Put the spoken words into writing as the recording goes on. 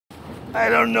I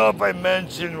don't know if I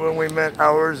mentioned when we met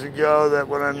hours ago that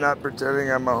when I'm not pretending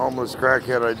I'm a homeless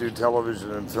crackhead, I do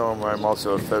television and film. I'm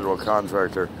also a federal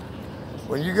contractor.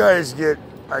 When you guys get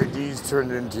IDs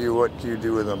turned into you, what do you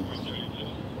do with them?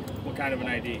 What kind of an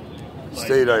ID? Like,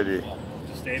 state ID.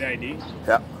 State ID?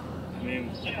 Yeah. I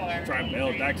mean, try and mail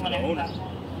it back to the owner.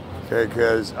 Okay,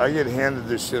 because I get handed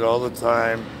this shit all the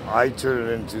time. I turn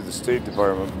it into the State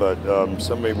Department, but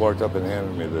somebody walked up and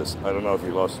handed me this. I don't know if he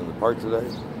lost in the park today.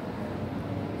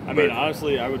 I mean,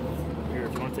 honestly, I would, here,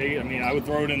 if you want to take it, I mean, I would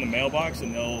throw it in the mailbox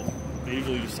and they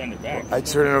usually just send it back. I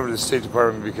turn it over to the State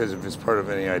Department because if it's part of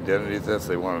any identity theft,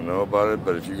 they want to know about it.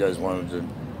 But if you guys wanted to,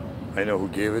 I know who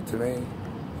gave it to me.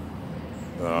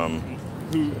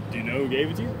 Do you know who gave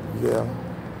it to you? Yeah.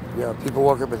 Yeah, people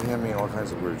walk up and hand me all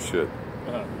kinds of weird shit.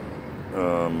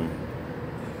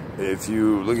 If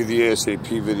you look at the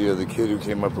ASAP video, the kid who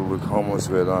came up who looked homeless,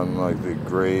 who had on like the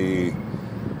gray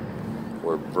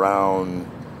or brown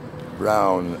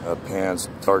pants,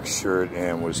 dark shirt,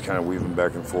 and was kind of weaving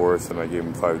back and forth, and I gave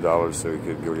him $5 so he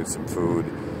could go get some food.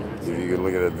 If you could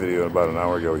look at that video about an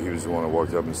hour ago, he was the one who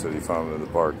walked up and said he found it in the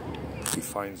park. He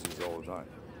finds these all the time.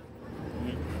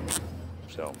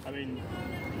 So, I mean,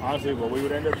 honestly, what we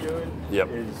would end up doing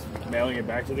is mailing it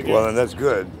back to the guy. Well, and that's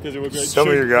good. Some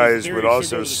of your guys would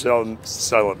also sell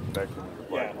it back to the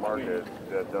black market.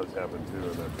 That does happen too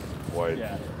in the white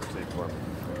State Department.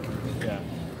 Yeah.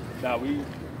 Now we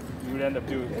would end up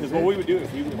doing, because what we would do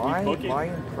if we book it. My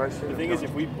impression. The thing is,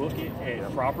 if we book it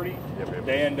at property,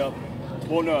 they end up.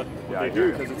 Well, no, they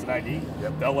do because it's an ID.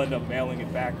 They'll end up mailing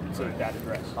it back to that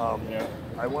address.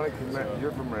 I want to commend.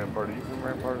 You're from Rampart. Are you from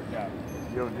Rampart? Yeah.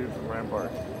 You're a dude from Rampart.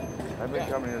 I've been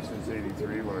coming here since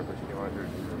 '83 when I first came out here to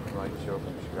do the night show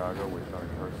from Chicago with Johnny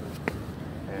Carson.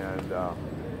 And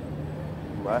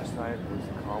last night was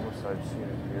the calmest I've seen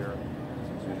it here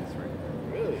since '83.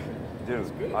 Really?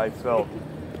 Dude, I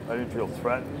didn't feel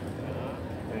threatened.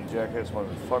 Any jackass wanted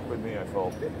to fuck with me. I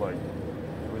felt like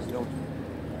there was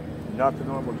not the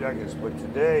normal jackass. But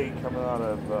today, coming out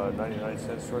of 99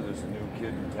 cent store, there's a new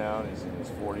kid in town. He's in his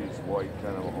 40s, white,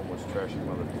 kind of a homeless, trashy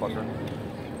motherfucker.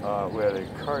 Who had a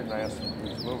cart, and I asked him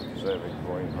please move because I have a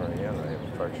groin hernia and I have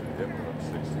a fractured hip when I'm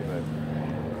 60 and I'm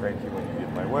cranky when you get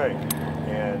in my way.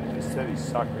 And instead he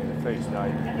socked me in the face. Now I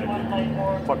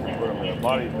didn't fucking put him in a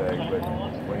body bag, but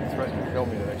when he threatened to kill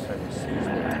me the next time he sees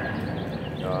me,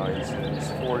 he's in his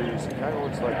 40s. He kind of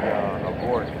looks like a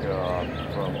Bourne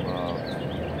from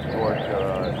Rourke.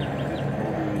 He did the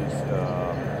movies,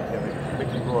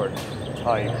 Mickey Rourke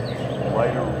type,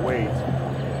 lighter weight.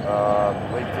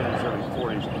 Late 30s, early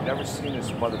 40s. I've never seen this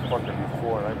motherfucker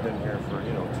before, and I've been here for,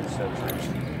 2 centuries,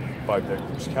 5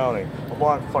 decades counting, a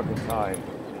long fucking time.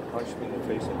 Punched me in the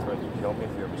face and threatened to kill me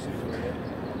if you ever see him again.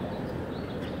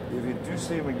 If you do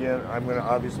see him again, I'm going to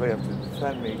obviously have to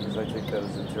defend me because I take that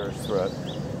as a terrorist threat.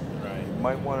 Right. You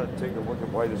might want to take a look at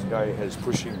why this guy is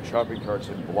pushing shopping carts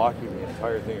and blocking the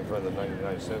entire thing in front of the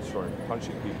 99 cent store and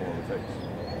punching people in the face.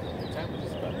 What time is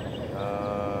this about?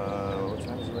 What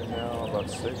time is it right now? About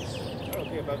 6? Oh,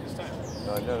 okay, about this time.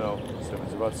 No. So it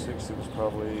was about 6. It was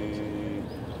probably,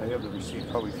 I have the receipt,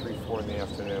 probably 3, 4 in the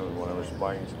afternoon when I was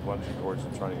buying some bungee cords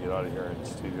and trying to get out of here and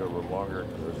stay here a little longer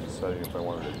because I was deciding if I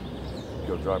wanted to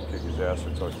go drop kick his ass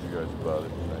or talk to you guys about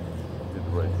it. And I did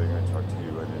the right thing. I talked to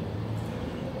you. I didn't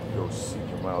go seek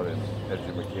him out and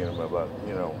educate him about,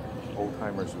 old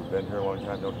timers who've been here a long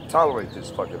time don't tolerate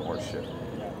this fucking horse shit.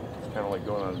 It's kind of like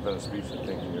going on Venice Beach and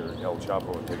thinking you're El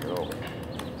Chapo and taking over.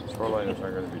 Shoreliners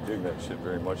aren't going to be digging that shit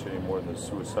very much anymore than the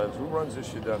suicidals. Who runs this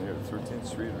shit down here? 13th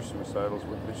Street or suicidals?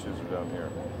 What bitches are down here?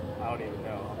 I don't even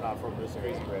know. I'm not from this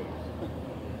area. Crazy Riders.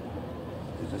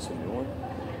 Is this a new one?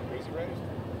 Crazy Riders?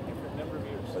 Different number of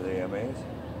years. Are they MAs?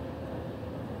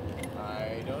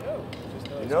 I don't know.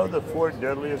 You know the 4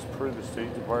 deadliest per the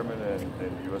State Department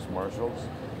and U.S. Marshals?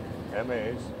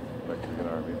 MAs, Mexican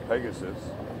Army, Pegasus,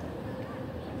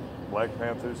 Black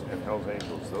Panthers, and Hell's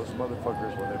Angels. Those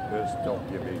motherfuckers, when they're pissed, don't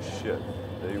give a shit.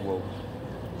 They will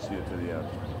see it to the end.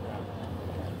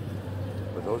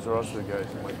 But those are also the guys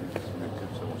who might be just good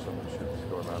tips on some of the shit that's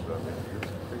going on down there.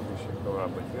 There's crazy shit going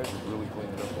on, but you guys have really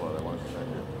cleaned it up a lot. I want to thank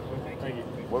you. Thank you.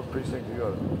 What precinct do you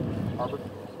go to? Harvard?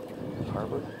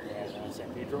 Harvard? Yeah,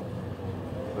 San Pedro.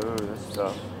 Ooh, that's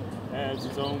tough. Yeah, it's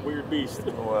its own weird beast.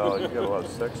 Well, you got a lot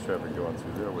of sex traffic going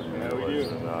through there, whether you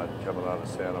realize it or not. Coming out of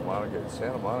Santa Monica.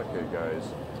 Santa Monica, guys,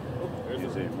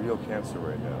 is a real cancer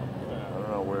right now. I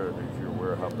don't know if you're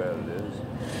aware of how bad it is.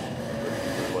 But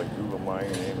if you like Google my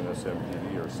name and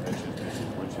SMPD or snitches,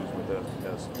 bitches, witches with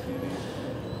SMPD,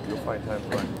 you'll find time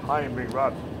to run. Hi, I'm Big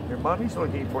Rob. Your mommy's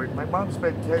looking for you. My mom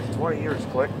spent 10, 20 years,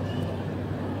 click.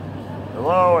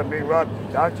 Hello, I'm being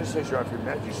robbed. Doctor says you're off your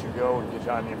meds. You should go and get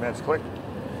on your meds. Click.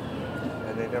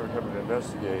 And they never come to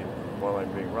investigate while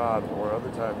I'm being robbed, or other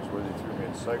times where they threw me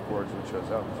in psych wards, which I was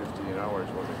out in 15 hours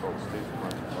when they called state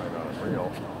department to find out I'm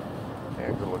real.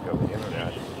 And go look up the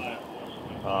internet.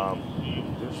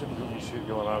 There's some goofy shit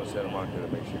going on in Santa Monica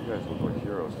that makes you guys look like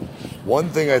heroes. One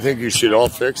thing I think you should all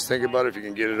fix, think about it, if you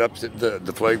can get it up to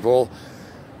the flagpole,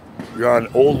 you're on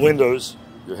old Windows,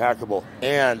 you're hackable.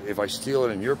 And if I steal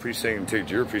it in your precinct and take it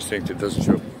to your precinct, it doesn't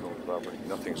show up as stolen property.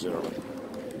 Nothing's there.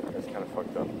 That's kind of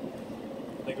fucked up.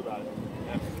 Think about it.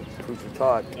 Yeah. Food for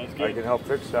thought. I can help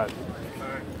fix that.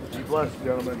 Be blessed,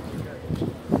 gentlemen.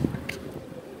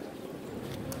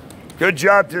 Good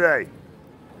job today.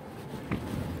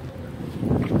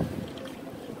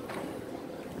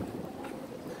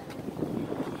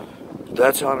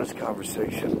 That's honest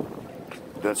conversation.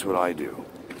 That's what I do.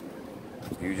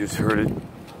 You just heard it.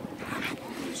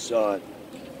 You saw it.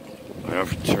 I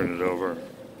offer to turn it over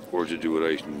or to do what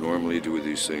I normally do with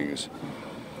these things.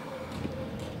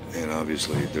 And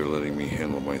obviously they're letting me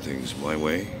handle my things my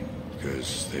way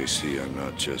because they see I'm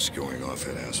not just going off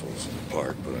at assholes in the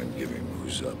park, but I'm giving them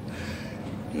who's up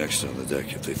next on the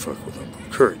deck if they fuck with them.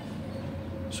 Kurt.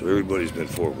 So everybody's been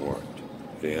forewarned.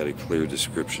 They had a clear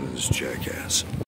description of this jackass.